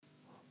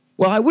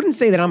Well, I wouldn't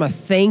say that I'm a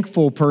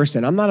thankful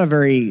person. I'm not a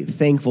very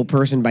thankful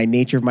person by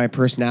nature of my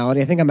personality.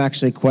 I think I'm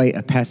actually quite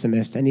a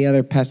pessimist. Any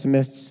other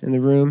pessimists in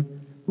the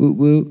room? Woot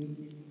woot.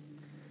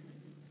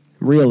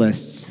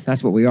 Realists.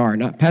 That's what we are,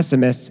 not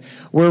pessimists.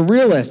 We're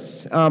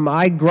realists.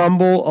 I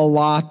grumble a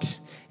lot,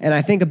 and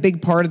I think a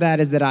big part of that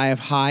is that I have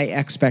high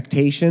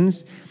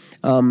expectations,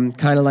 kind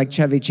of like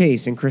Chevy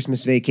Chase in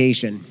Christmas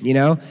Vacation, you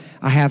know?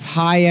 I have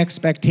high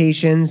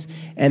expectations,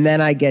 and then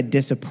I get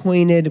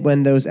disappointed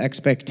when those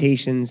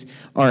expectations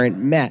aren't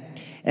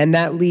met. And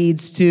that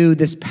leads to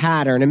this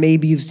pattern, and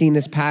maybe you've seen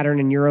this pattern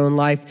in your own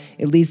life.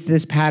 It leads to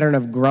this pattern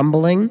of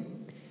grumbling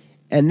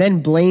and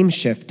then blame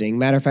shifting.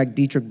 Matter of fact,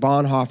 Dietrich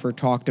Bonhoeffer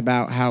talked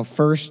about how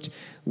first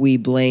we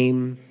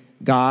blame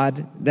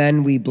God,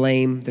 then we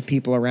blame the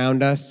people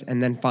around us,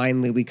 and then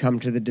finally we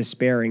come to the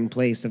despairing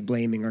place of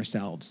blaming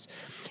ourselves.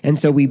 And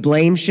so we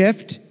blame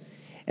shift,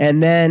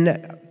 and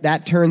then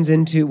that turns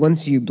into,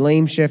 once you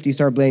blame shift, you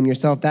start blaming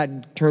yourself,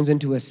 that turns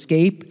into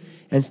escape.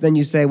 And so then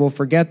you say, well,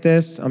 forget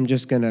this. I'm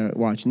just going to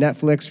watch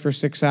Netflix for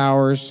 6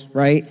 hours,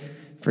 right?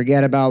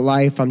 Forget about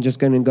life. I'm just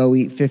going to go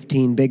eat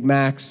 15 Big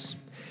Macs,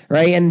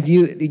 right? And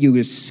you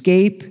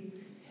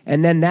escape,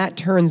 and then that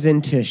turns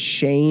into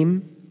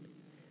shame,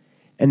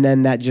 and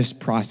then that just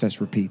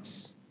process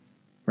repeats,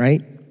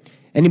 right?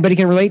 Anybody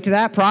can relate to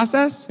that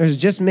process? There's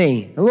just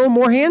me. A little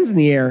more hands in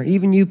the air,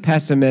 even you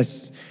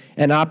pessimists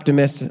and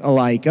optimists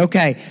alike.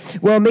 Okay,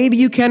 well, maybe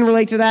you can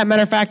relate to that.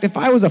 Matter of fact, if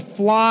I was a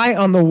fly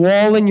on the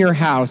wall in your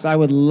house, I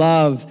would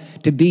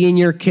love to be in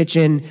your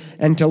kitchen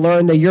and to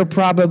learn that you're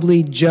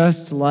probably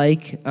just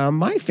like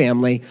my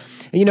family.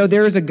 You know,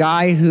 there is a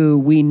guy who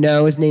we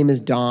know, his name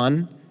is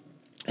Don,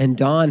 and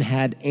Don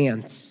had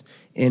ants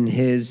in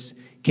his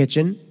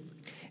kitchen.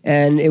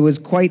 And it was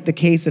quite the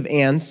case of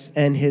ants,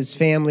 and his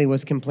family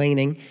was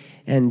complaining.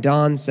 And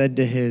Don said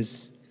to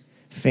his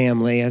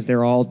family, as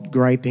they're all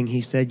griping,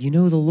 he said, you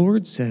know, the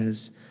Lord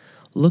says,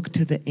 look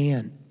to the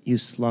ant, you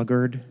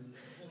sluggard,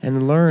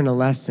 and learn a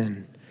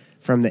lesson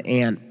from the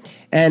ant.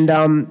 And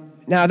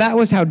now that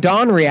was how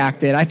Don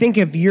reacted. I think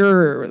if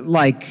you're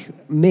like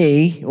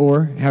me,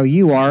 or how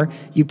you are,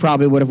 you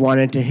probably would have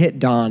wanted to hit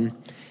Don.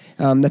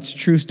 That's a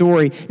true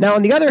story. Now,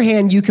 on the other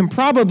hand, you can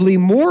probably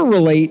more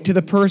relate to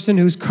the person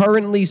who's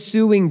currently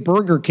suing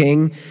Burger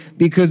King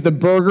because the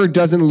burger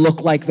doesn't look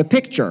like the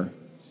picture.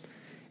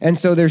 And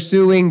so they're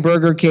suing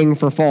Burger King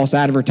for false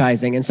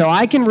advertising. And so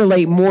I can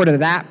relate more to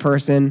that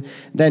person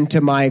than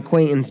to my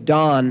acquaintance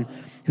Don,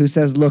 who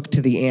says, look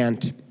to the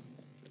ant.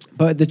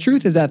 But the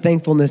truth is that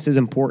thankfulness is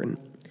important.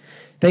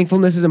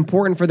 Thankfulness is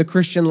important for the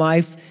Christian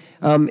life.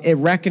 It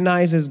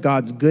recognizes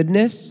God's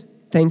goodness.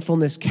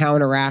 Thankfulness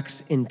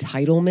counteracts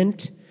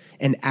entitlement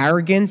and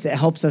arrogance. It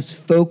helps us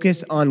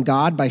focus on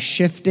God by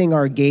shifting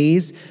our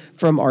gaze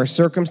from our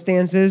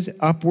circumstances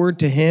upward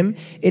to Him.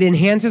 It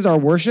enhances our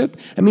worship.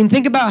 I mean,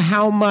 think about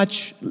how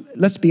much,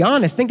 let's be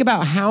honest, think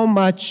about how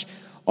much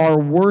our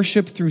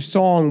worship through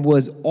song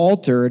was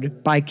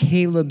altered by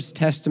Caleb's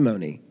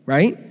testimony,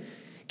 right?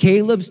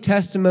 Caleb's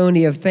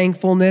testimony of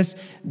thankfulness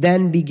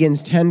then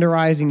begins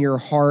tenderizing your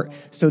heart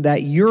so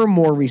that you're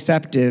more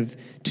receptive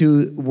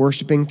to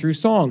worshiping through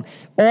song.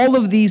 All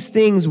of these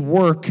things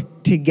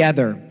work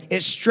together.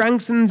 It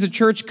strengthens the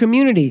church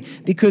community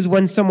because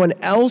when someone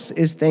else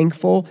is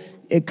thankful,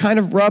 it kind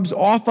of rubs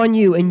off on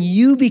you and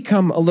you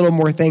become a little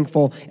more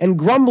thankful. And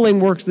grumbling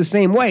works the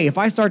same way. If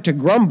I start to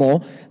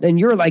grumble, then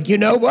you're like, you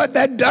know what?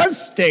 That does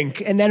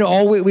stink. And then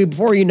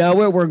before you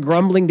know it, we're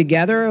grumbling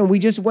together and we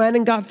just went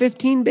and got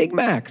 15 Big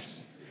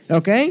Macs.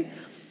 Okay?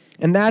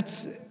 And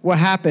that's what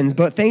happens.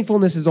 But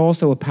thankfulness is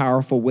also a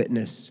powerful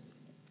witness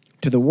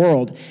to the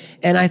world.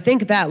 And I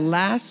think that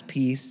last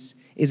piece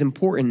is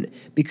important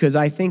because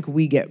I think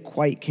we get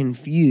quite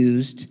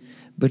confused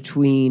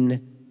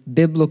between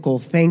biblical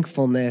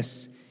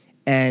thankfulness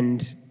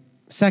and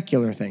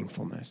secular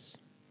thankfulness.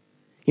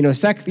 You know,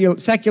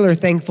 secular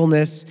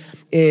thankfulness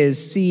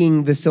is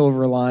seeing the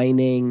silver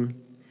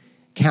lining,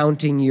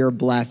 counting your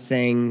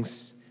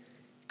blessings,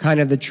 kind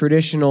of the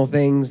traditional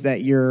things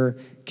that your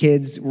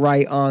kids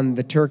write on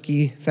the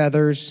turkey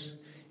feathers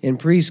in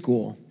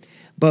preschool.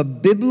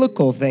 But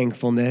biblical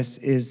thankfulness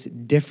is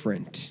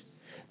different.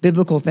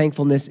 Biblical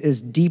thankfulness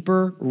is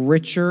deeper,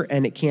 richer,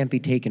 and it can't be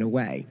taken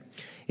away.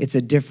 It's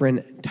a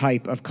different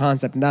type of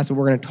concept, and that's what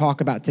we're going to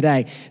talk about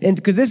today. And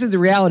because this is the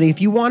reality,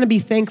 if you want to be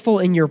thankful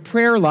in your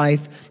prayer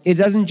life, it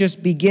doesn't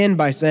just begin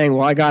by saying,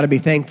 well, I got to be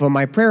thankful in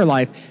my prayer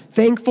life.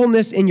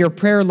 Thankfulness in your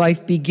prayer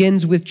life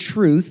begins with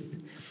truth,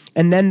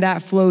 and then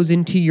that flows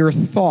into your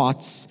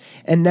thoughts,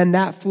 and then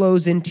that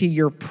flows into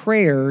your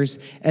prayers,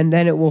 and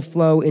then it will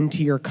flow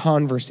into your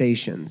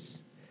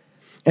conversations.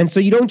 And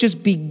so you don't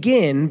just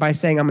begin by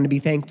saying, I'm going to be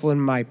thankful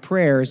in my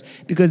prayers,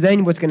 because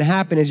then what's going to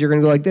happen is you're going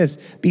to go like this,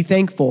 be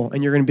thankful,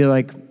 and you're going to be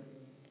like,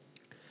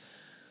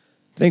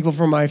 thankful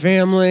for my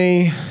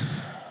family,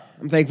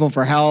 I'm thankful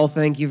for health,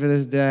 thank you for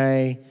this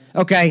day.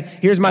 Okay,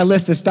 here's my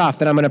list of stuff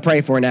that I'm going to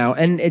pray for now.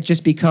 And it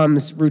just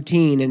becomes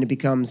routine, and it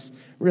becomes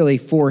really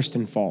forced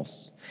and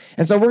false.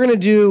 And so we're going to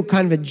do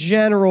kind of a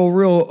general,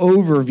 real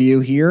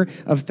overview here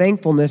of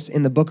thankfulness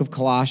in the book of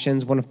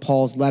Colossians, one of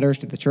Paul's letters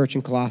to the church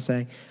in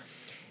Colossae.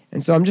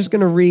 And so I'm just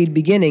going to read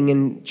beginning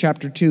in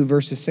chapter 2,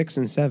 verses 6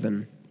 and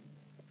 7.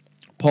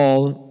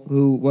 Paul,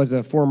 who was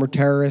a former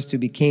terrorist who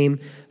became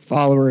a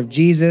follower of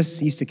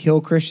Jesus, used to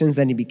kill Christians,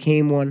 then he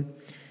became one.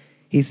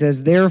 He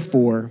says,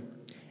 "Therefore,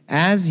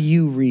 as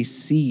you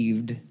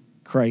received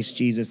Christ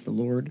Jesus the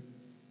Lord,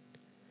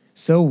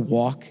 so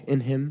walk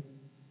in him,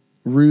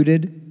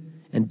 rooted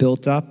and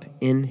built up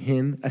in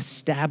him,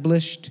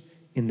 established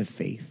in the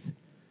faith,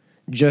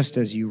 just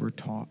as you were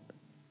taught,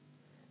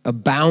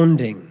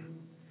 abounding,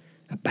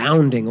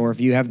 or if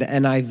you have the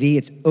NIV,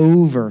 it's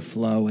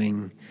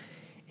overflowing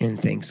in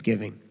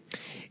thanksgiving."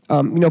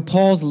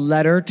 Paul's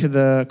letter to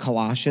the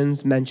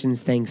Colossians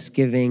mentions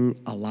thanksgiving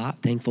a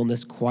lot,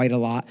 thankfulness quite a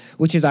lot,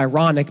 which is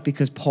ironic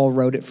because Paul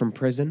wrote it from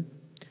prison,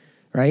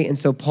 right? And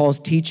so Paul's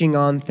teaching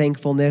on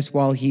thankfulness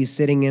while he's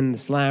sitting in the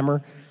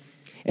slammer.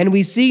 And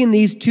we see in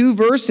these two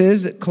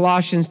verses,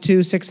 Colossians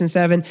 2, 6 and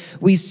 7,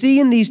 we see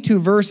in these two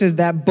verses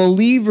that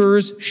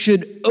believers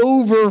should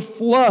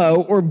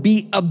overflow or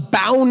be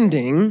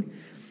abounding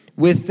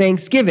with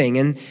thanksgiving.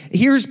 And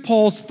here's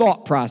Paul's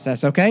thought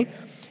process, okay?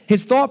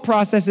 His thought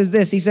process is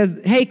this. He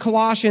says, hey,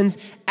 Colossians,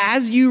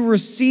 as you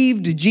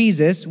received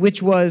Jesus,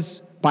 which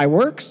was by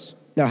works.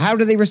 Now, how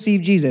do they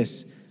receive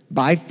Jesus?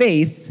 By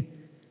faith.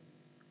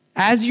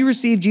 As you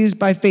received Jesus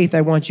by faith,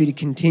 I want you to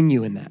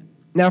continue in that.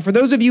 Now, for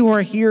those of you who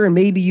are here and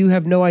maybe you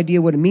have no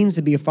idea what it means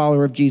to be a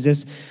follower of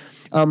Jesus,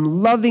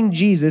 loving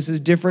Jesus is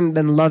different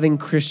than loving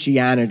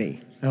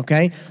Christianity.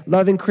 Okay?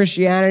 Loving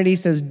Christianity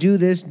says do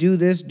this,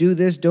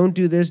 don't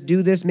do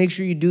this, make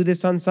sure you do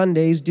this on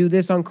Sundays, do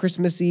this on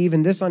Christmas Eve,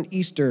 and this on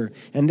Easter,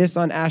 and this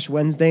on Ash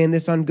Wednesday, and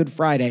this on Good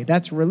Friday.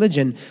 That's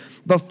religion.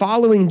 But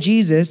following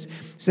Jesus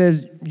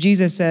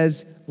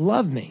says,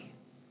 love me.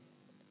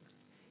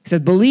 He says,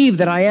 believe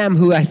that I am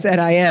who I said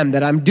I am,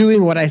 that I'm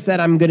doing what I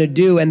said I'm going to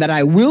do, and that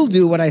I will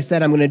do what I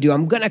said I'm going to do.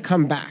 I'm going to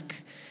come back.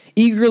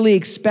 Eagerly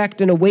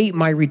expect and await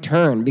my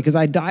return because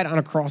I died on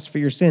a cross for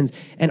your sins.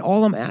 And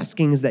all I'm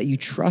asking is that you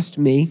trust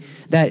me,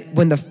 that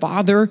when the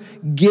Father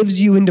gives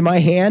you into my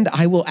hand,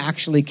 I will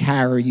actually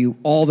carry you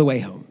all the way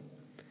home.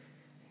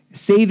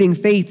 Saving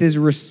faith is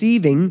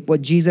receiving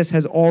what Jesus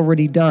has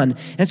already done.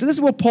 And so this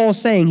is what Paul's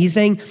saying. He's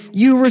saying,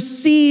 you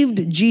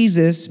received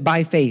Jesus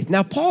by faith.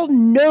 Now, Paul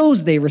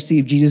knows they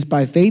received Jesus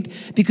by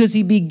faith because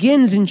he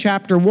begins in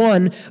chapter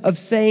 1 of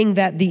saying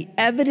that the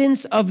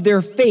evidence of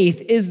their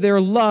faith is their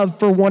love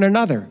for one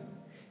another.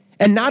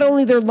 And not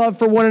only their love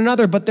for one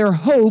another, but their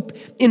hope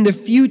in the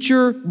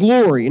future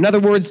glory. In other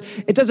words,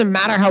 it doesn't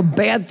matter how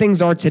bad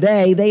things are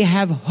today. They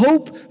have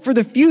hope for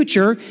the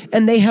future,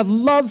 and they have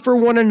love for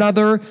one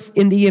another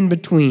in the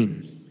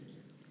in-between.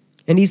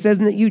 And he says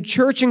that you,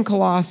 church in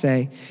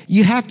Colossae,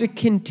 you have to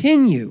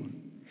continue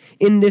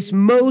in this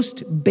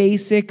most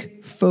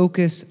basic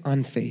focus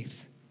on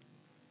faith.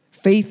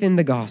 Faith in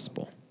the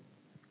gospel.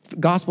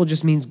 Gospel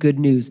just means good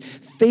news.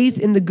 Faith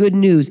in the good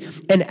news.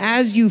 And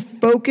as you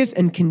focus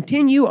and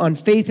continue on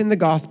faith in the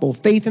gospel,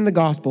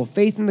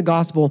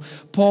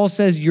 Paul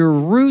says your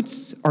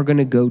roots are going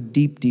to go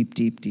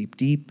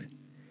deep.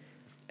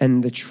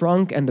 And the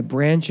trunk and the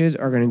branches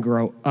are going to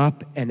grow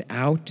up and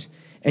out,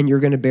 and you're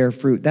going to bear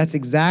fruit. That's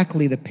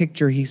exactly the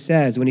picture he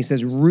says when he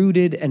says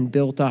rooted and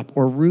built up,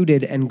 or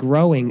rooted and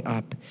growing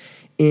up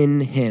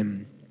in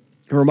him.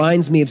 It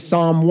reminds me of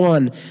Psalm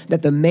 1,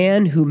 that the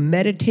man who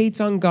meditates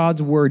on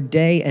God's word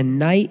day and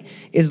night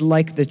is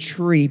like the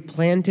tree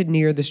planted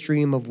near the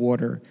stream of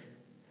water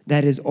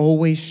that is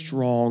always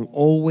strong,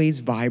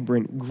 always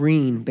vibrant,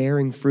 green,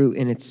 bearing fruit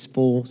in its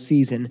full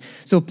season.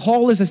 So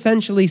Paul is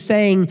essentially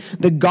saying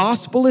the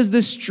gospel is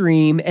the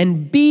stream,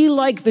 and be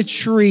like the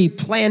tree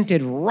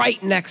planted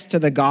right next to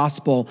the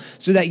gospel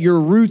so that your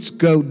roots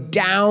go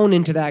down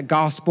into that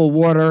gospel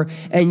water,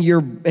 and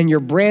your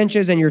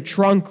branches and your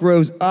trunk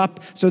grows up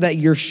so that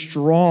you're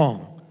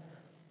strong.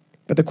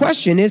 But the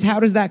question is, how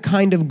does that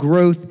kind of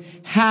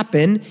growth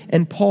happen?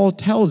 And Paul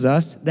tells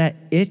us that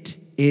it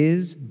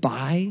is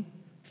by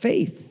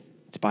faith.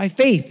 It's by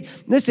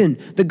faith. Listen,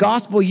 the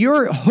gospel,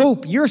 your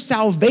hope, your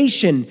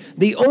salvation,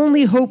 the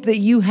only hope that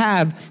you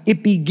have,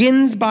 it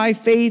begins by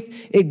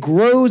faith, it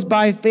grows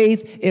by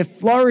faith, it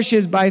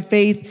flourishes by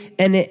faith,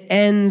 and it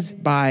ends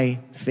by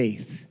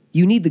faith.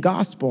 You need the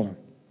gospel.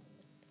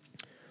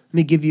 Let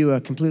me give you a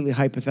completely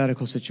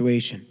hypothetical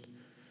situation.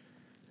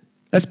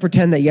 Let's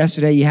pretend that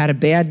yesterday you had a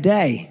bad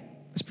day.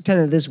 Let's pretend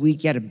that this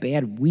week you had a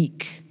bad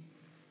week,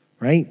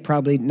 right?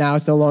 Probably now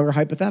it's no longer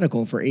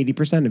hypothetical for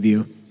 80% of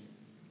you.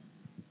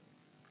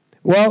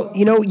 Well,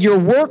 your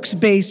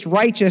works-based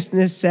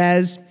righteousness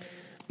says,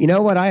 you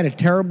know what, I had a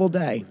terrible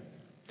day.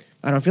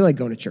 I don't feel like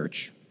going to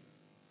church.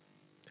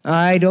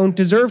 I don't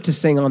deserve to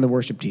sing on the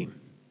worship team.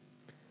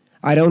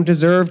 I don't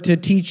deserve to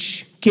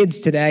teach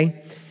kids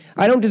today.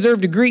 I don't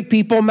deserve to greet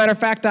people. Matter of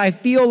fact, I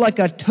feel like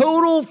a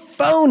total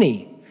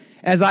phony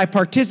as I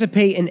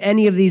participate in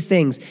any of these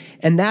things.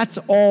 And that's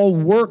all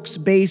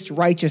works-based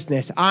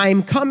righteousness.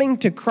 I'm coming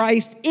to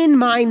Christ in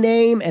my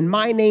name, and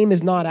my name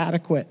is not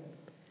adequate.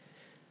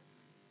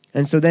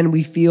 And so then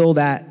we feel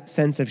that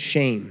sense of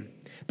shame.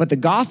 But the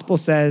gospel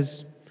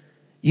says,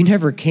 you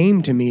never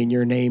came to me in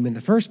your name in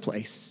the first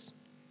place.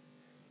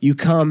 You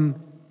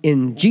come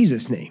in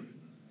Jesus' name.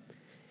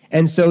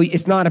 And so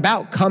it's not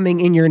about coming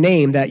in your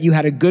name, that you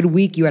had a good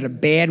week, you had a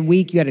bad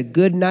week, you had a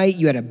good night,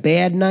 you had a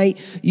bad night.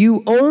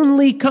 You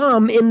only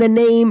come in the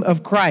name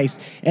of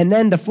Christ. And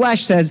then the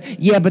flesh says,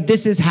 yeah, but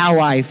this is how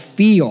I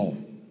feel.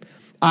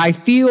 I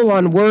feel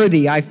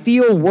unworthy. I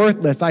feel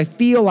worthless. I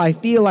feel.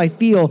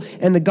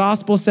 And the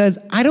gospel says,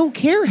 I don't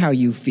care how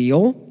you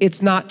feel.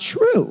 It's not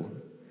true.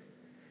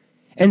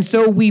 And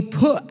so we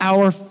put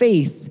our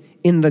faith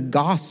in the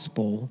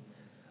gospel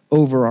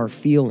over our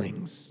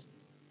feelings.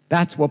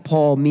 That's what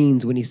Paul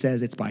means when he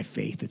says it's by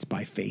faith, it's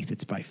by faith,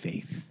 it's by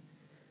faith.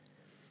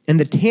 And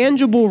the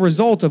tangible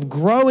result of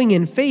growing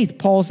in faith,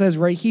 Paul says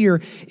right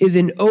here, is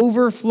an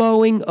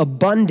overflowing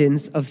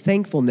abundance of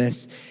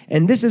thankfulness.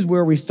 And this is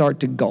where we start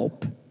to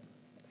gulp.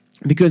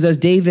 Because as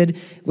David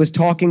was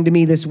talking to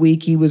me this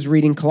week, he was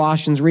reading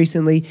Colossians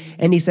recently,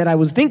 and he said, I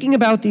was thinking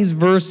about these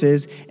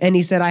verses, and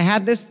he said, I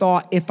had this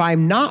thought, if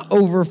I'm not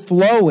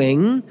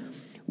overflowing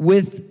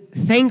with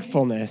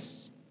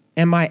thankfulness,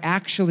 am I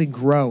actually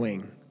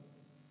growing?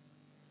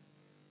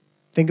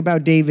 Think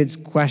about David's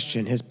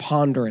question, his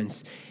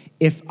ponderance.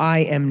 If I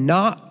am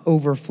not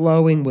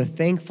overflowing with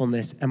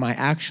thankfulness, am I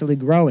actually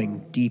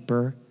growing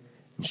deeper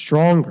and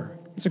stronger?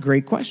 That's a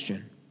great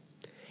question.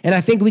 And I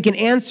think we can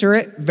answer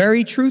it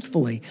very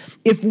truthfully.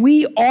 If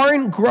we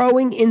aren't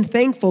growing in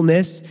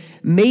thankfulness,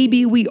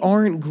 maybe we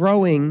aren't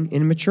growing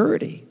in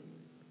maturity.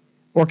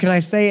 Or can I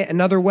say it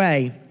another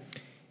way?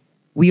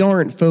 We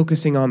aren't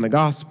focusing on the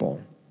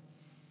gospel.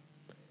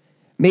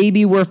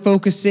 Maybe we're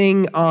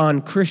focusing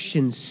on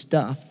Christian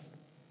stuff.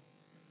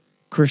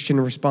 Christian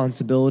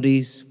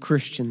responsibilities,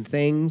 Christian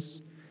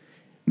things.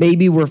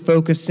 Maybe we're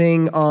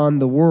focusing on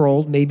the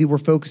world. Maybe we're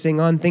focusing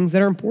on things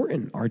that are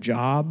important. Our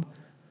job,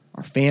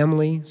 our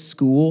family,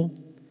 school.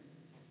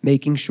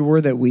 Making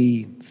sure that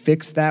we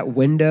fix that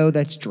window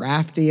that's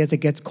drafty as it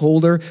gets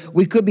colder.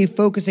 We could be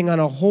focusing on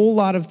a whole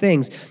lot of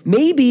things.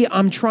 Maybe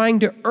I'm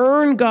trying to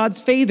earn God's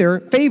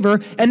favor,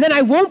 and then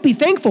I won't be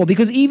thankful,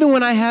 because even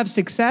when I have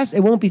success, it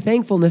won't be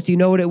thankfulness. Do you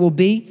know what it will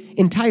be?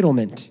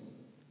 Entitlement.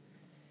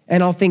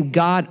 And I'll think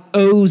God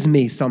owes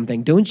me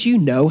something. Don't you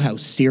know how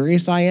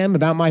serious I am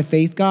about my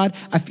faith, God?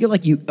 I feel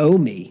like you owe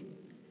me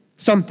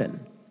something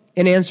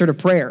in answer to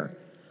prayer.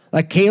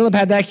 Like Caleb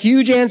had that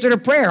huge answer to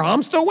prayer.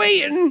 I'm still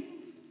waiting,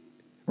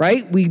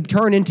 right? We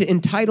turn into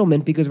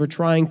entitlement because we're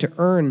trying to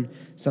earn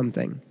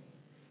something.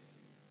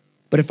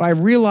 But if I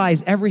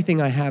realize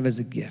everything I have is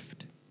a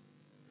gift,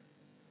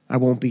 I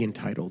won't be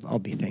entitled. I'll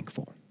be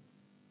thankful.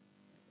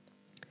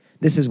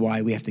 This is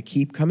why we have to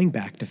keep coming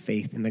back to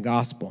faith in the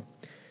gospel.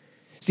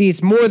 See,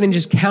 it's more than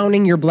just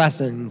counting your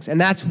blessings. And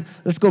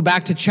let's go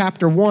back to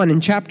chapter 1.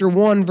 In chapter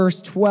 1,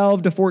 verse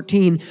 12 to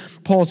 14,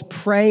 Paul's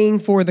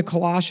praying for the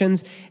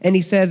Colossians, and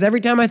he says, every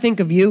time I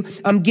think of you,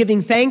 I'm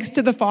giving thanks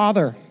to the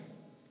Father,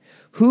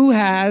 who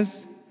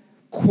has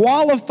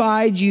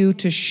qualified you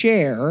to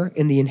share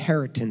in the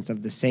inheritance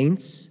of the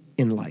saints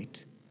in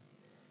light.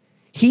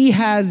 He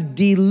has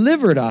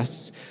delivered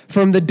us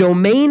from the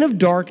domain of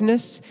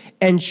darkness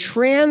and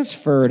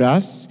transferred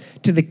us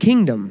to the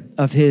kingdom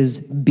of his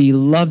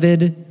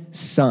beloved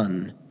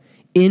Son,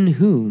 in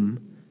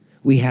whom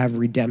we have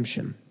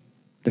redemption,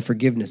 the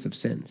forgiveness of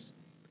sins.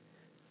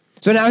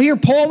 So now here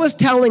Paul is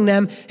telling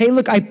them, hey,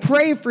 look, I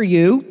pray for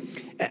you.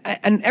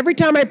 And every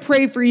time I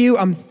pray for you,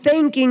 I'm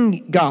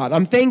thanking God.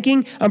 I'm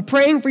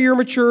praying for your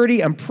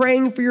maturity. I'm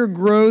praying for your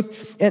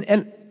growth.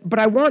 But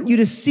I want you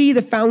to see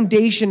the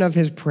foundation of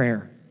his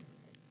prayer.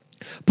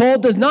 Paul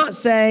does not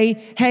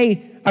say,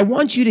 hey, I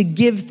want you to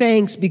give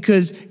thanks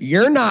because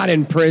you're not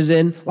in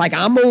prison. Like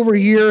I'm over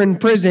here in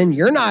prison.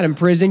 You're not in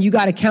prison. You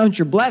got to count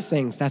your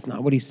blessings. That's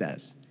not what he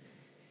says.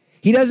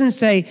 He doesn't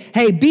say,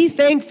 hey, be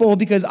thankful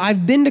because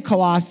I've been to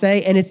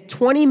Colossae and it's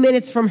 20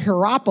 minutes from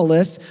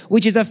Hierapolis,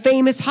 which is a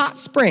famous hot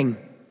spring,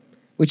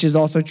 which is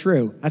also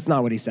true. That's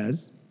not what he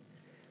says.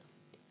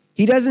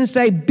 He doesn't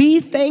say,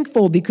 be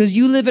thankful because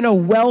you live in a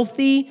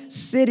wealthy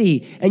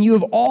city and you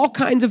have all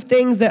kinds of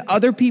things that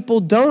other people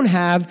don't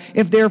have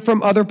if they're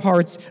from other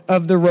parts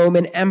of the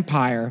Roman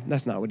Empire.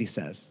 That's not what he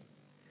says.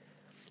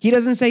 He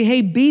doesn't say,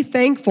 hey, be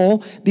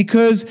thankful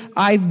because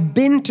I've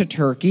been to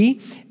Turkey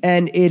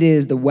and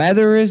the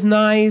weather is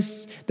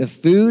nice, the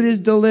food is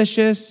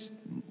delicious.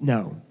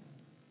 No.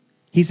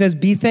 He says,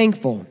 be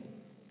thankful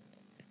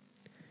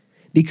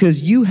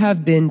because you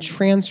have been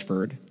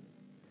transferred,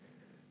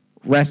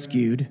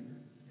 rescued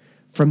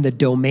from the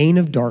domain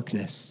of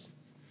darkness.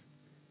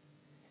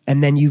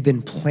 And then you've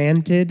been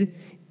planted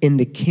in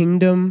the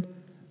kingdom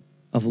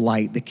of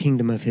light, the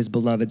kingdom of his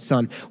beloved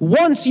Son.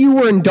 Once you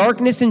were in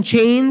darkness and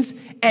chains,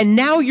 and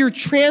now you're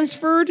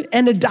transferred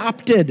and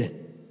adopted.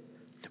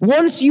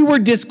 Once you were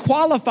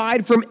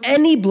disqualified from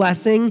any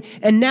blessing,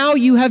 and now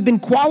you have been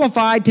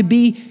qualified to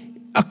be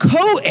a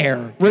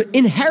co-heir,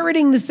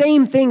 inheriting the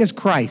same thing as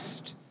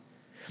Christ.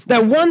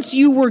 That once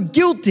you were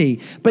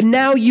guilty, but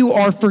now you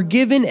are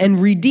forgiven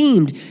and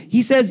redeemed.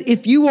 He says,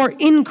 if you are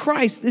in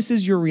Christ, this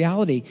is your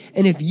reality.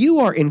 And if you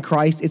are in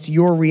Christ, it's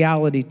your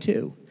reality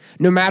too.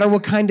 No matter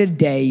what kind of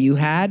day you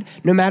had,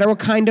 no matter what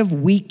kind of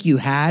week you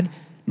had,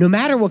 no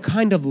matter what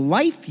kind of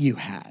life you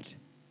had.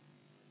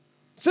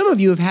 Some of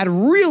you have had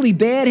really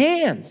bad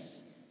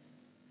hands.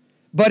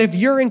 But if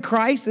you're in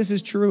Christ, this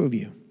is true of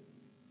you.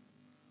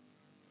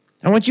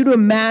 I want you to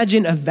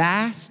imagine a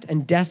vast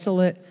and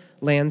desolate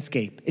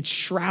landscape. It's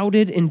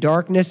shrouded in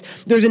darkness.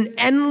 There's an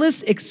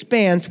endless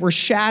expanse where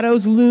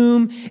shadows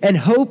loom and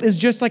hope is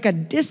just like a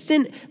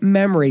distant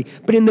memory.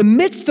 But in the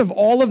midst of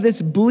all of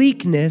this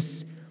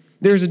bleakness,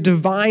 there's a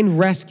divine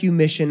rescue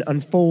mission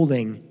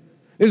unfolding.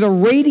 There's a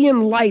radiant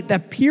light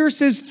that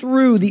pierces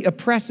through the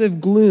oppressive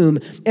gloom,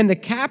 and the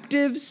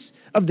captives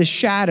of the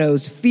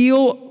shadows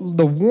feel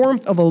the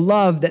warmth of a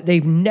love that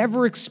they've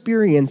never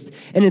experienced,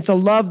 and it's a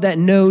love that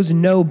knows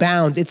no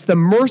bounds. It's the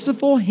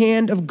merciful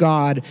hand of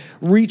God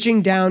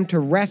reaching down to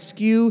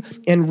rescue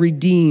and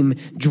redeem,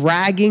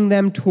 dragging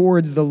them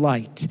towards the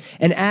light.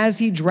 And as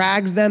he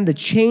drags them, the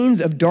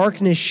chains of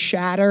darkness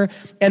shatter,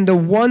 and the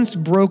once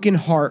broken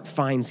heart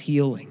finds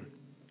healing.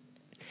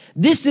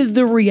 This is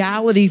the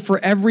reality for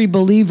every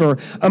believer,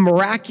 a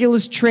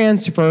miraculous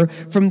transfer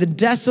from the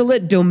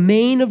desolate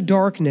domain of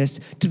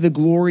darkness to the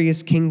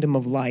glorious kingdom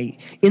of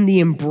light. In the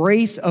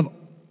embrace of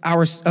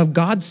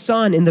God's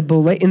Son, in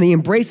the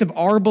embrace of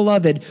our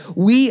beloved,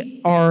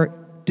 we are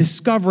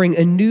discovering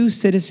a new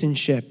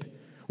citizenship.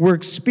 We're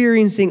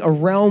experiencing a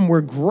realm where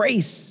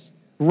grace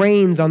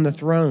reigns on the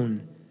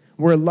throne,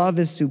 where love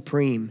is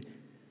supreme.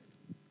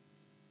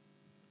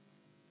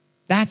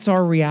 That's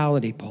our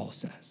reality, Paul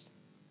says.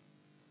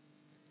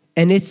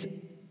 And its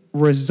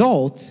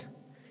result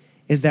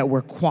is that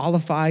we're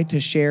qualified to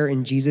share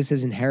in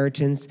Jesus'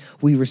 inheritance.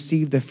 We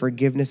receive the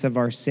forgiveness of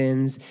our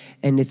sins,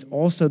 and it's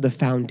also the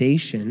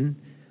foundation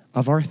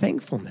of our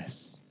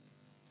thankfulness.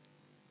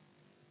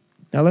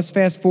 Now let's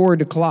fast forward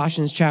to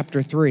Colossians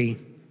chapter 3.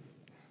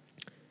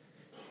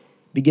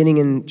 Beginning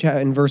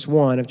in verse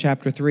 1 of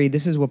chapter 3,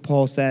 this is what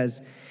Paul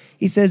says.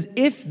 He says,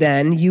 "If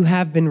then you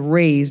have been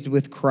raised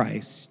with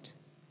Christ,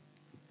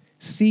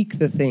 seek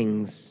the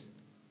things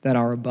that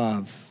are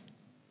above,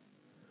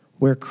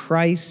 where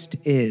Christ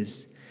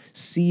is,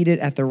 seated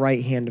at the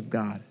right hand of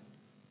God.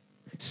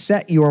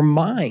 Set your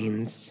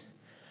minds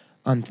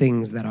on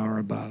things that are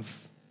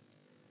above,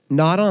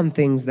 not on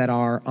things that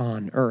are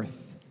on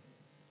earth.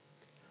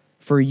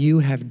 For you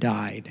have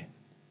died,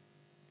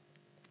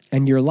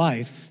 and your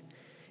life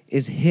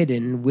is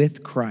hidden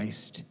with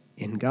Christ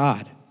in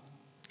God.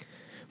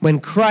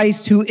 When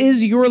Christ, who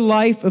is your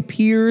life,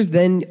 appears,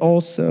 then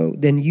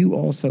you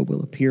also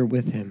will appear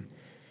with him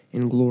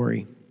in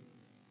glory."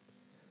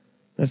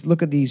 Let's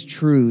look at these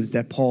truths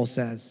that Paul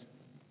says.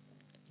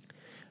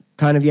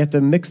 You have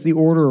to mix the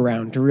order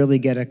around to really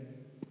get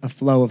a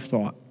flow of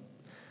thought.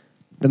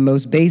 The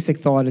most basic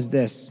thought is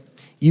this: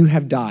 you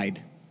have died.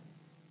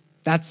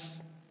 That's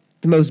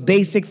the most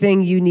basic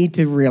thing you need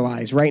to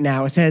realize right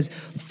now. It says,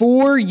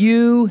 for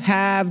you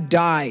have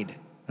died,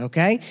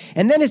 okay?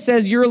 And then it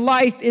says your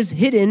life is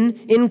hidden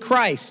in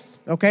Christ,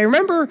 okay?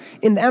 Remember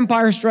in The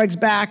Empire Strikes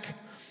Back,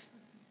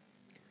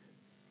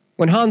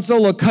 when Han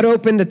Solo cut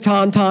open the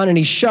tauntaun and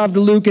he shoved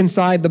Luke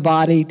inside the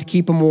body to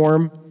keep him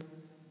warm,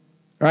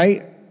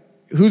 right?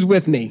 Who's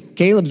with me?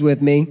 Caleb's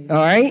with me, all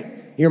right?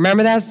 You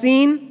remember that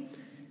scene?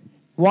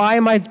 Why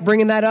am I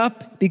bringing that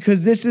up?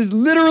 Because this is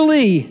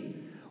literally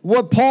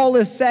what Paul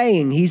is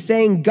saying. He's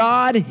saying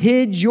God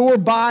hid your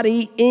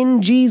body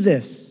in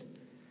Jesus.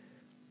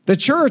 The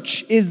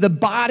church is the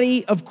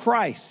body of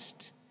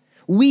Christ.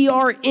 We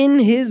are in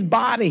his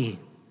body.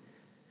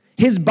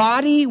 His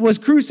body was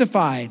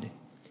crucified.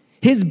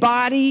 His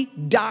body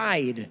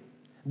died.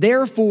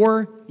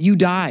 Therefore, you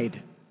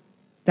died.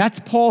 That's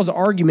Paul's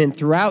argument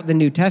throughout the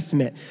New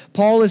Testament.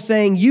 Paul is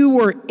saying you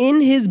were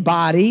in his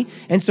body,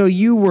 and so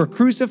you were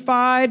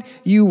crucified,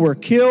 you were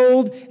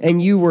killed,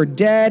 and you were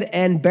dead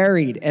and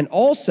buried. And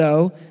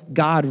also,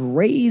 God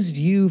raised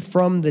you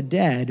from the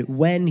dead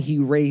when he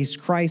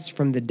raised Christ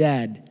from the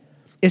dead.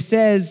 It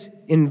says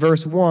in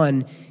verse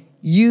 1,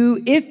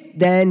 if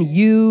then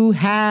you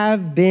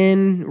have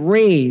been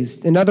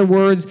raised. In other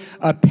words,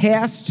 a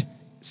past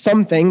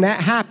something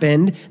that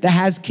happened that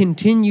has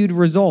continued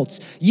results.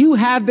 You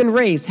have been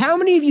raised. How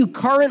many of you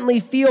currently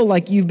feel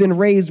like you've been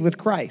raised with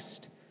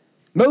Christ?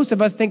 Most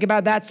of us think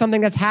about that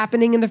something that's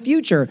happening in the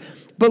future.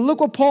 But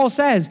look what Paul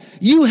says.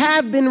 You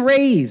have been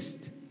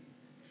raised.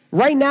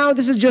 Right now,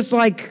 this is just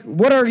like,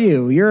 what are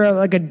you? You're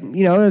like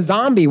a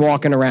zombie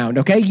walking around,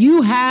 okay?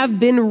 You have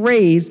been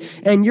raised,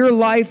 and your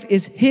life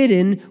is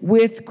hidden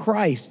with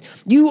Christ.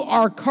 You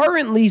are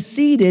currently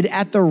seated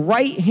at the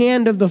right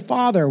hand of the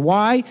Father.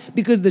 Why?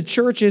 Because the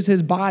church is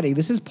his body.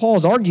 This is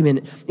Paul's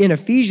argument in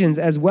Ephesians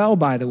as well,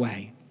 by the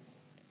way.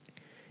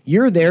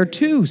 You're there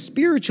too,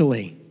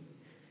 spiritually.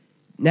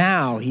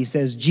 Now, he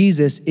says,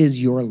 Jesus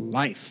is your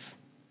life.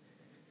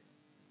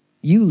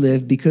 You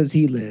live because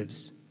he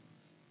lives.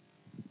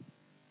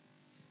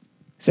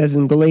 says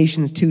in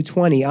Galatians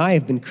 2:20, I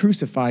have been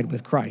crucified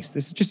with Christ.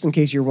 This is just in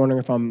case you're wondering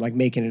if I'm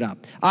making it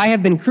up. I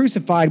have been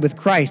crucified with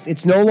Christ.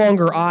 It's no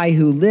longer I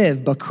who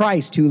live, but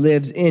Christ who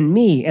lives in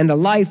me. And the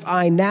life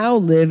I now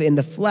live in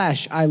the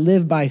flesh, I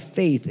live by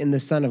faith in the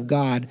Son of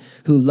God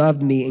who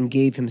loved me and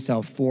gave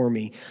himself for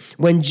me.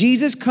 When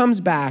Jesus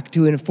comes back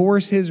to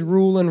enforce his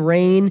rule and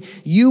reign,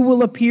 you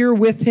will appear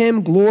with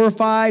him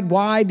glorified.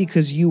 Why?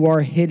 Because you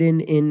are hidden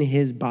in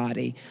his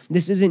body.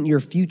 This isn't your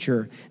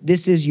future.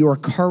 This is your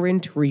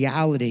current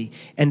reality.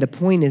 And the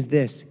point is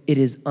this, it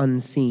is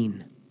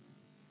unseen.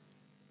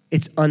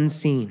 It's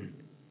unseen.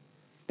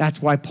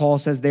 That's why Paul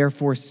says,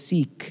 therefore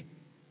seek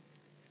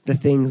the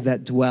things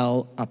that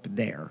dwell up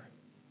there,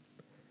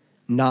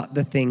 not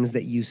the things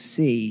that you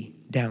see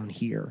down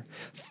here.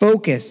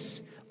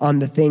 Focus on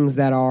the things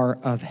that are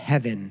of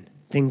heaven,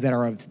 things that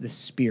are of the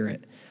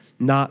Spirit,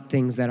 not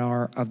things that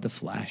are of the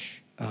flesh,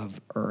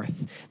 of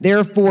earth.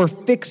 Therefore,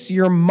 fix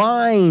your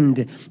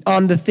mind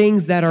on the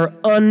things that are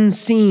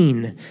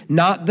unseen,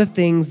 not the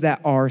things that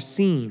are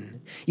seen.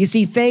 You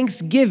see,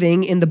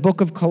 thanksgiving in the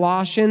book of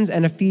Colossians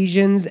and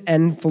Ephesians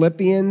and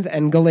Philippians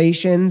and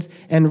Galatians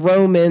and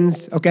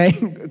Romans, okay,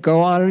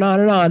 go on and on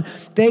and on.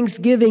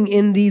 Thanksgiving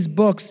in these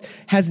books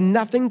has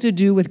nothing to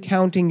do with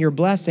counting your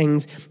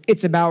blessings.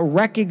 It's about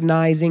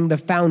recognizing the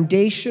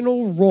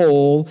foundational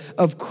role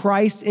of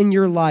Christ in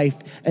your life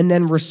and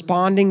then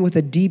responding with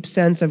a deep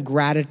sense of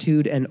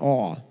gratitude and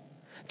awe.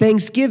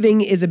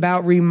 Thanksgiving is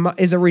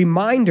a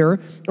reminder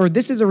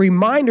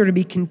to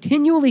be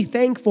continually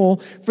thankful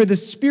for the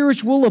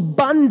spiritual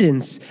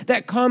abundance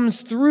that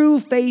comes through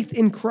faith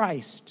in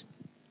Christ.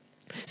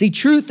 See,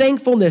 true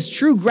thankfulness,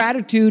 true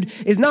gratitude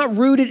is not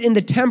rooted in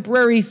the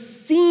temporary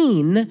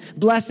seen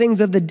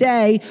blessings of the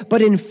day,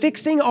 but in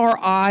fixing our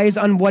eyes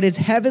on what is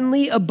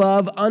heavenly,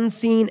 above,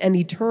 unseen, and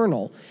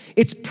eternal.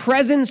 It's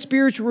present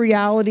spiritual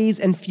realities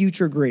and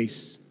future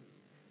grace.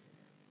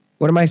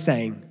 What am I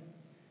saying?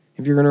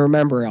 If you're going to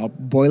remember, I'll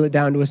boil it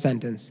down to a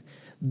sentence.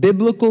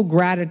 Biblical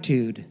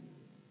gratitude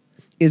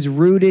is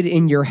rooted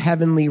in your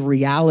heavenly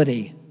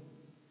reality,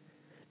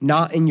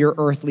 not in your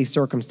earthly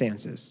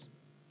circumstances.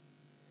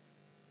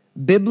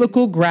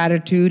 Biblical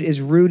gratitude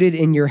is rooted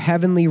in your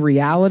heavenly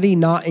reality,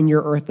 not in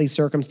your earthly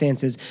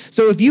circumstances.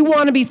 So if you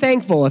want to be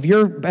thankful,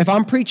 if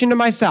I'm preaching to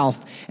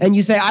myself and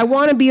you say, I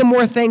want to be a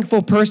more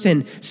thankful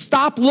person,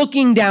 stop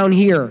looking down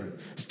here.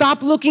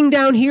 Stop looking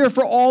down here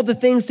for all the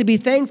things to be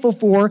thankful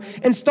for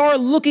and start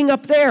looking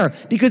up there,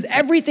 because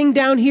everything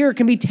down here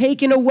can be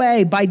taken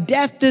away by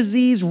death,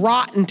 disease,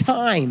 rot, and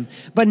time,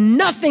 but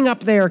nothing up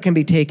there can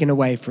be taken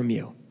away from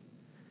you.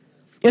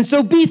 And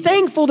so be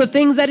thankful to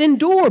things that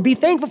endure. Be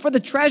thankful for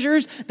the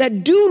treasures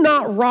that do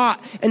not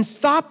rot, and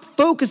stop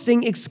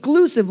focusing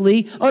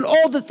exclusively on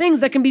all the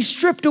things that can be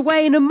stripped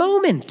away in a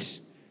moment.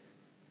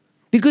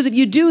 Because if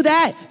you do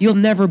that, you'll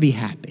never be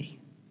happy.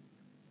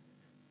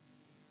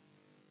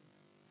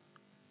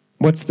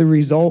 What's the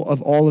result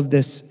of all of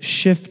this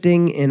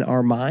shifting in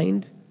our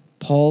mind?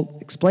 Paul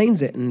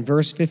explains it in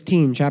verse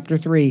 15, chapter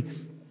 3.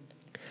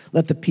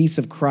 Let the peace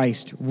of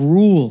Christ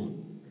rule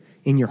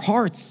in your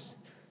hearts,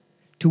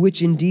 to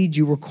which indeed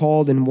you were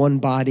called in one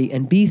body,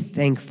 and be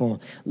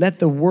thankful. Let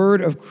the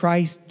word of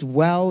Christ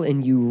dwell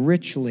in you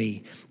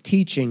richly,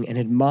 teaching and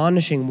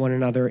admonishing one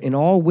another in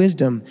all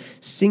wisdom,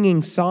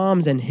 singing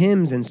psalms and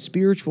hymns and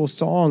spiritual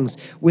songs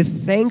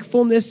with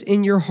thankfulness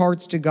in your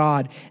hearts to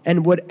God.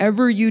 And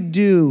whatever you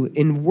do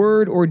in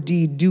word or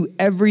deed, do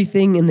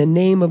everything in the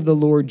name of the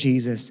Lord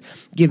Jesus,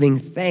 giving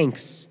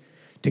thanks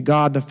to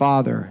God the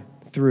Father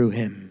through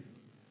him.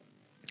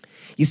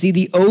 You see,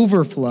 the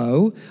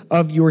overflow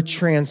of your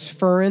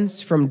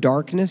transference from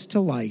darkness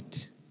to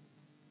light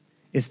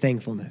is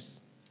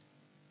thankfulness.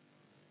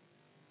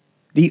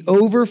 The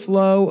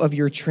overflow of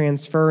your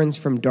transference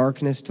from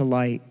darkness to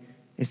light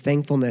is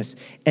thankfulness.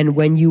 And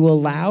when you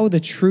allow the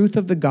truth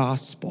of the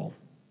gospel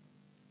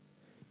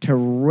to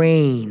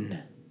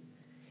reign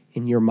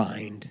in your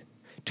mind,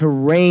 to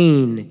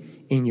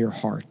reign in your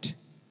heart,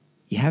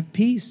 you have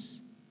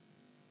peace.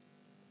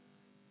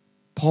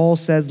 Paul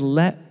says,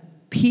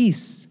 let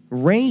peace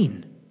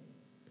reign.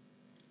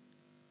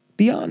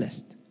 Be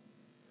honest.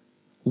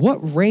 What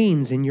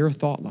reigns in your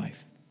thought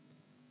life?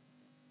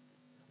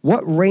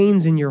 What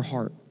reigns in your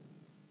heart?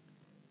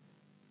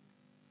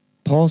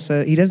 Paul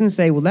says, he doesn't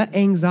say, well, let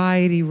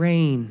anxiety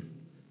reign.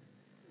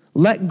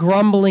 Let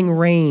grumbling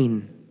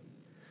reign.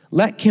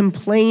 Let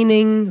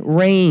complaining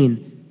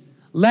reign.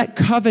 Let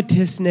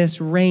covetousness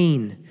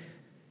reign.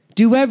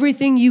 Do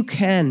everything you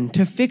can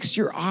to fix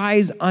your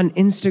eyes on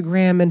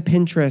Instagram and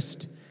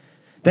Pinterest,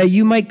 that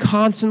you might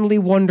constantly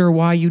wonder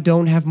why you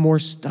don't have more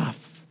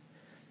stuff.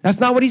 That's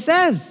not what he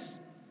says.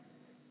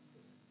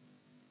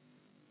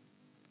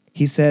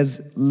 He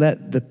says,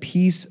 let the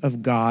peace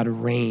of God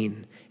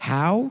reign.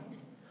 How?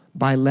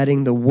 By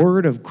letting the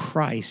word of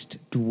Christ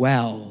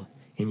dwell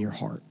in your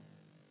heart,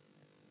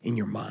 in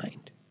your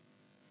mind.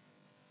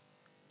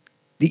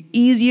 The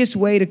easiest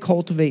way to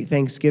cultivate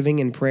thanksgiving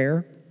and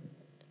prayer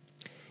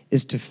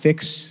is to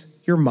fix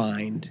your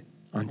mind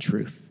on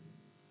truth.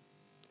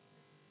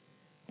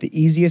 The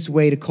easiest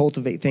way to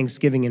cultivate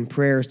thanksgiving and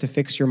prayer is to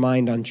fix your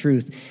mind on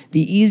truth. The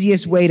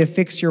easiest way to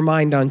fix your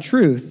mind on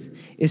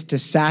truth is to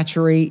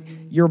saturate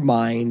your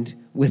mind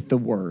with the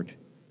Word.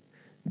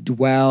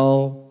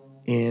 Dwell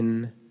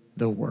in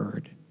the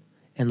Word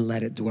and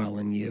let it dwell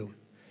in you.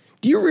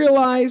 Do you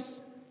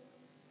realize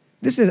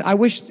I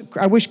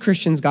wish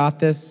Christians got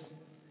this.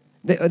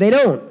 They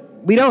don't.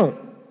 We don't.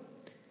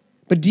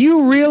 But do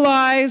you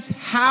realize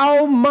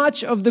how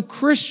much of the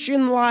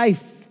Christian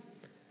life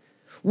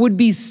would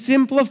be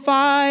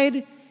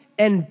simplified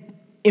and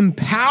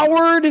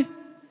empowered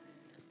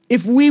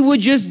if we would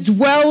just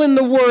dwell in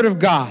the Word of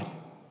God?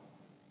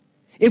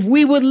 If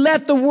we would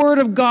let the Word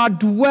of God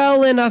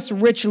dwell in us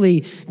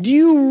richly, do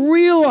you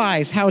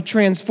realize how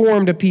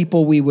transformed a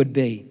people we would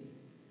be?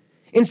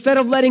 Instead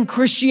of letting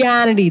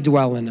Christianity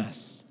dwell in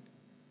us,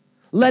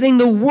 letting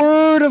the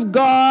Word of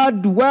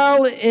God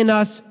dwell in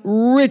us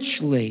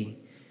richly,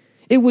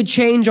 it would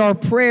change our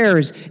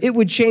prayers. It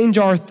would change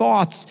our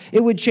thoughts.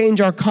 It would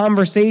change our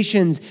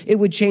conversations. It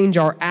would change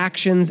our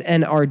actions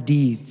and our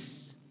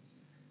deeds.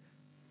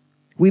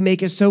 We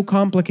make it so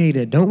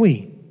complicated, don't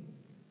we?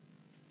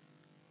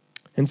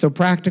 And so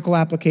practical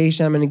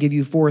application, I'm going to give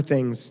you 4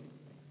 things.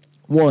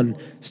 1,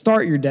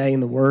 start your day in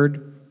the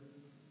Word.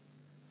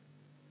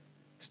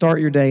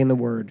 Start your day in the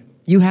Word.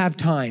 You have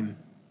time.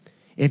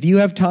 If you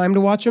have time to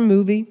watch a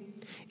movie,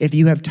 if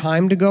you have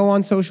time to go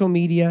on social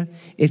media,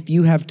 if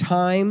you have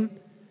time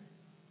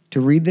to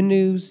read the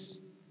news,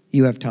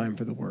 you have time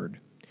for the Word.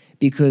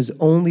 Because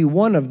only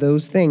one of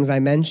those things I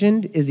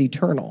mentioned is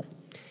eternal,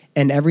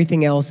 and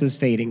everything else is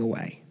fading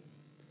away.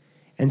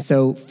 And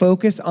so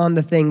focus on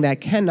the thing that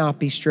cannot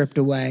be stripped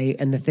away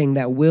and the thing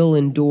that will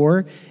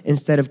endure,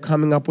 instead of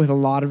coming up with a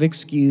lot of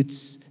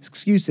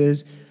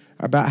excuses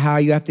about how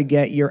you have to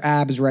get your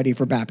abs ready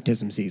for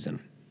baptism season.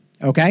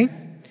 Okay?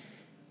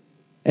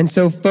 And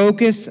so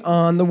focus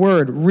on the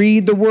Word.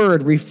 Read the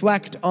Word.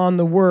 Reflect on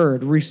the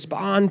Word.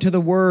 Respond to the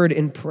Word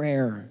in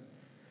prayer.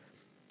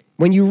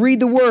 When you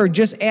read the Word,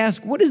 just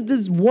ask, what is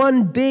this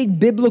one big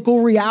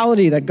biblical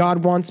reality that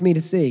God wants me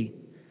to see?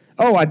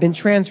 Oh, I've been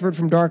transferred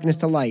from darkness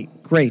to light.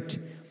 Great.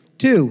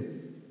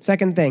 2,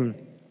 second thing,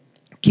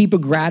 keep a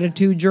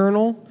gratitude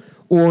journal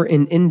or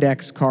an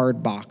index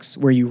card box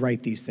where you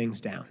write these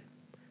things down.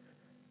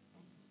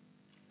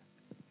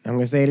 I'm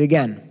going to say it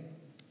again.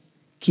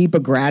 Keep a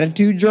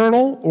gratitude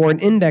journal or an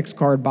index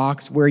card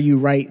box where you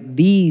write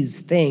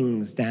these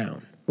things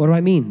down. What do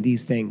I mean,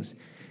 these things?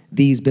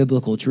 These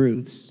biblical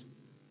truths.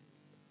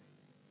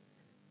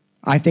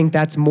 I think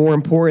that's more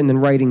important than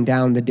writing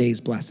down the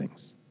day's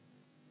blessings.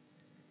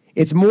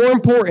 It's more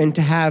important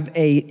to have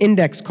an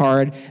index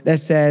card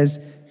that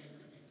says,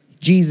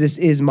 Jesus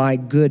is my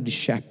good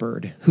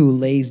shepherd who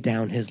lays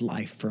down his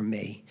life for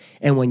me.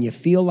 And when you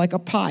feel like a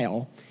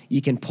pile,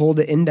 you can pull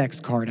the index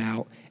card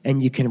out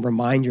and you can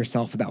remind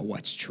yourself about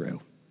what's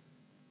true.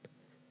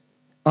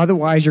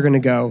 Otherwise, you're going to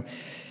go,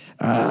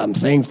 I'm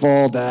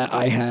thankful that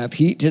I have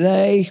heat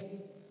today.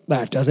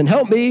 That doesn't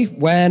help me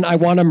when I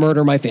want to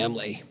murder my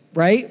family,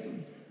 right?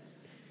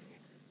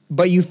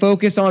 But you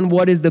focus on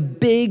what is the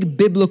big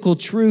biblical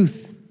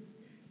truth,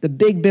 the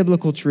big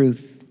biblical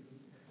truth.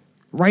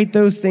 Write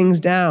those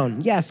things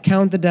down. Yes,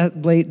 count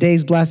the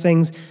day's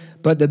blessings,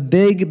 but the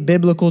big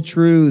biblical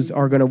truths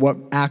are going to what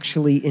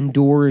actually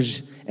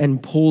endures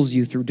and pulls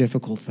you through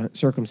difficult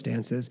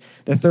circumstances.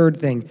 The third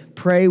thing,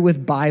 pray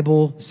with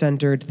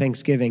Bible-centered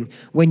thanksgiving.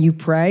 When you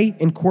pray,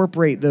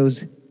 incorporate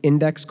those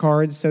index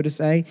cards, so to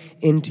say,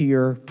 into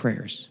your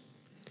prayers.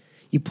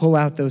 You pull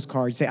out those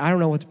cards. Say, I don't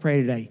know what to pray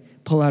today.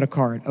 Pull out a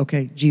card.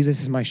 Okay,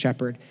 Jesus is my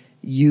shepherd.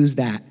 Use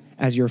that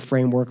as your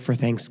framework for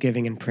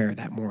thanksgiving and prayer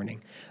that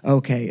morning.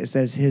 Okay, it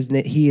says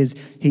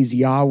he's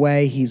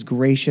Yahweh, he's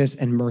gracious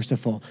and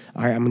merciful.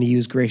 All right, I'm going to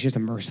use gracious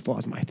and merciful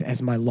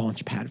as my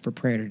launch pad for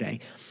prayer today.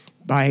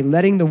 By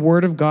letting the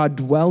Word of God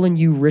dwell in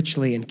you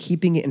richly and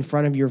keeping it in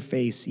front of your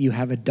face, you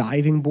have a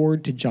diving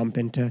board to jump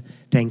into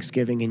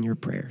thanksgiving in your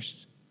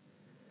prayers.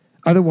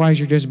 Otherwise,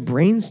 you're just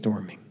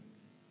brainstorming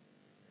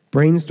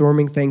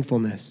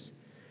thankfulness.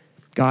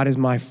 God is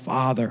my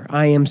Father.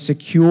 I am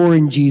secure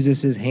in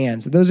Jesus'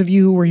 hands. So those of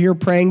you who were here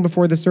praying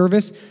before the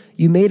service,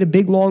 you made a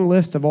big, long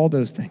list of all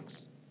those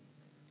things.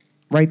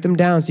 Write them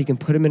down so you can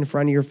put them in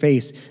front of your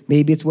face.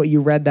 Maybe it's what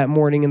you read that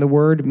morning in the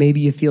Word.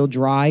 Maybe you feel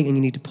dry and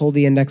you need to pull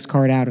the index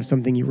card out of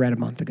something you read a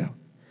month ago.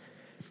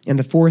 And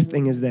the fourth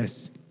thing is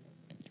this: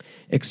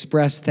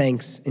 express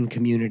thanks in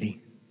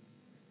community.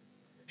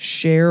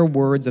 Share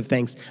words of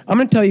thanks. I'm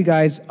going to tell you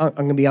guys, I'm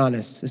going to be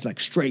honest, it's like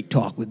straight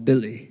talk with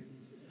Billy.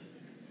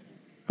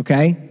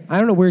 Okay? I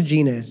don't know where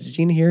Gina is. Is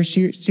Gina here?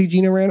 See,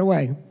 Gina ran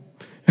away.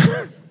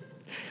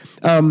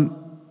 I'm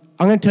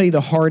going to tell you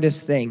the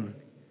hardest thing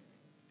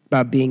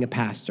about being a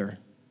pastor,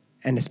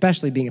 and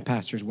especially being a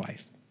pastor's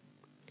wife.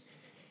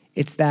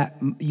 It's that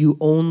you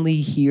only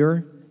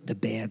hear the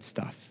bad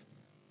stuff.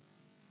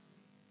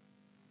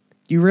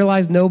 Do you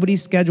realize nobody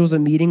schedules a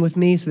meeting with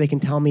me so they can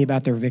tell me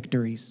about their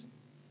victories?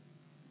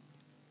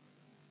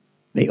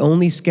 They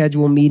only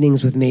schedule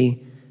meetings with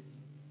me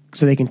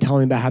so they can tell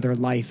me about how their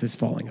life is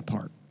falling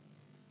apart.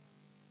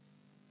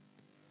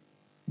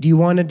 Do you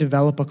want to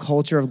develop a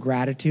culture of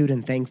gratitude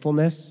and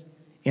thankfulness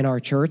in our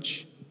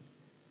church?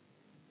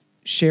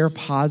 Share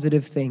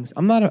positive things.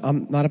 I'm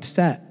not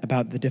upset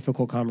about the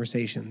difficult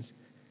conversations,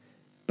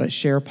 but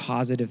share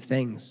positive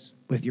things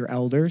with your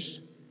elders,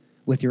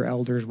 with your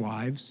elders'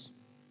 wives.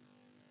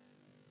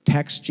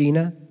 Text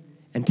Gina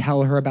and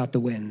tell her about the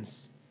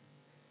wins.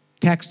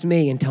 Text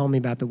me and tell me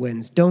about the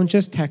wins. Don't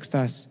just text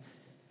us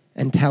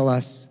and tell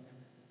us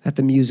that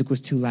the music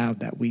was too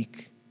loud that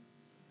week,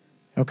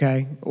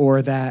 okay?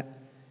 Or that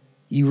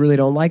you really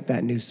don't like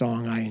that new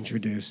song I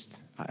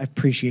introduced. I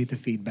appreciate the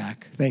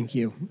feedback. Thank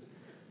you.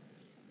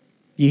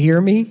 You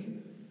hear me?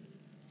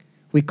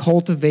 We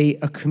cultivate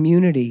a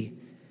community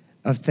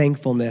of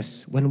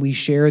thankfulness when we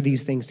share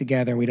these things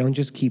together and we don't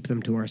just keep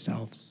them to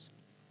ourselves.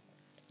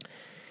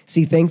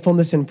 See,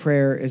 thankfulness in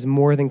prayer is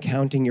more than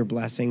counting your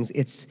blessings.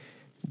 It's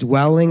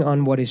dwelling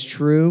on what is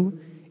true.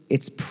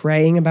 It's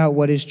praying about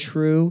what is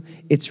true.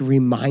 It's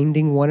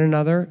reminding one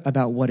another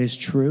about what is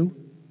true.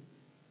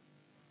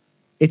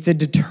 It's a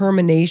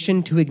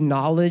determination to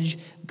acknowledge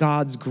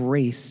God's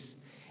grace.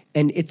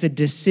 And it's a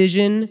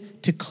decision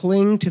to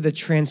cling to the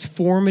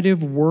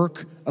transformative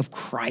work of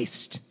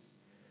Christ,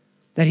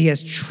 that he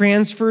has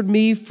transferred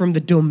me from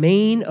the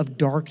domain of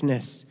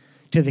darkness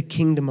to the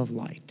kingdom of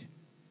light.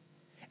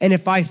 And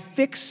if I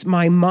fix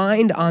my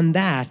mind on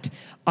that,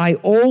 I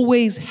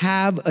always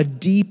have a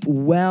deep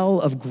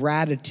well of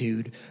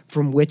gratitude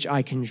from which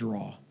I can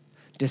draw.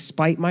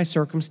 Despite my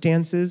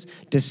circumstances,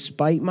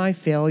 despite my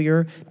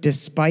failure,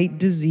 despite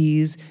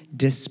disease,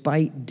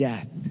 despite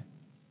death.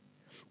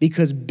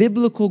 Because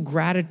biblical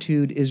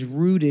gratitude is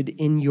rooted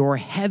in your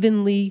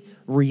heavenly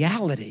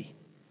reality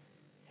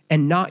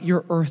and not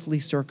your earthly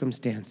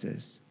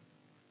circumstances.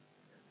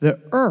 The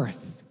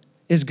earth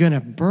is going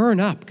to burn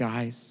up,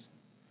 guys.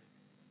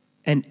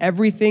 And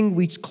everything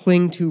we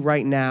cling to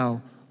right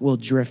now will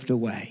drift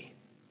away.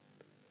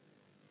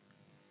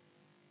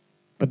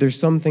 But there's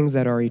some things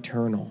that are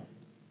eternal.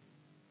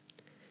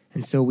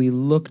 And so we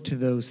look to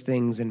those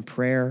things in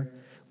prayer.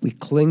 We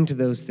cling to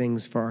those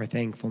things for our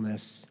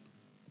thankfulness.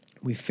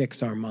 We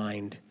fix our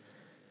mind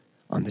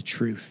on the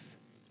truth.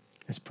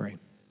 Let's pray.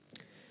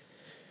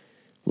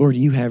 Lord,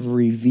 you have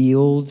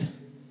revealed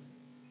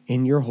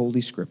in your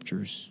holy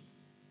scriptures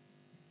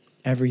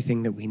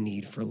everything that we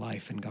need for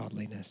life and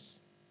godliness.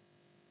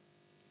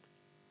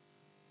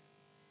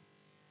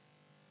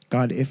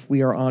 God, if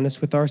we are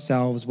honest with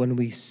ourselves, when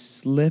we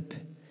slip,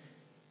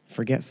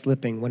 forget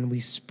slipping, when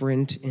we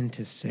sprint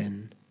into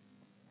sin,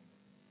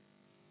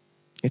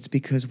 it's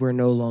because we're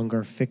no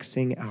longer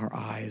fixing our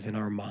eyes and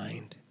our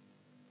mind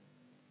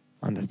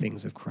on the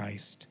things of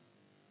Christ.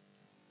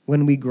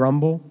 When we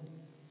grumble,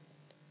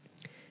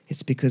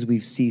 it's because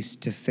we've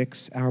ceased to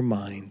fix our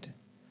mind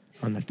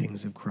on the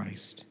things of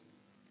Christ.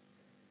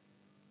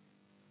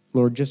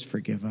 Lord, just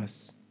forgive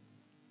us.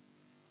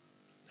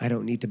 I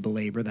don't need to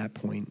belabor that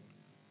point.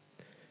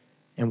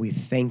 And we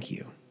thank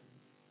you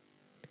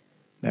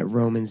that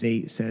Romans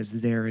 8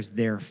 says, there is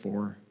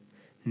therefore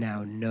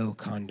now no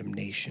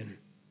condemnation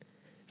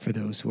for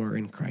those who are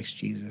in Christ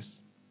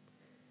Jesus.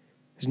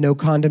 There's no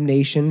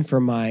condemnation for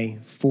my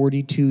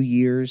 42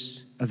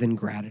 years of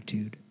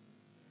ingratitude.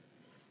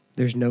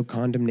 There's no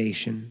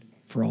condemnation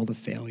for all the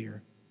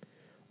failure,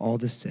 all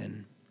the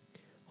sin,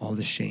 all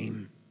the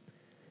shame.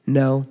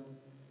 No,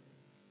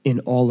 in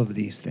all of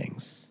these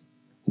things,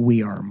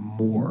 we are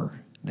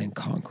more than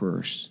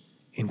conquerors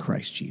in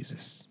Christ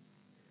Jesus.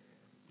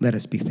 Let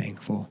us be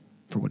thankful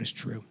for what is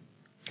true.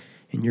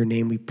 In your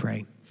name we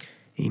pray.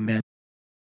 Amen.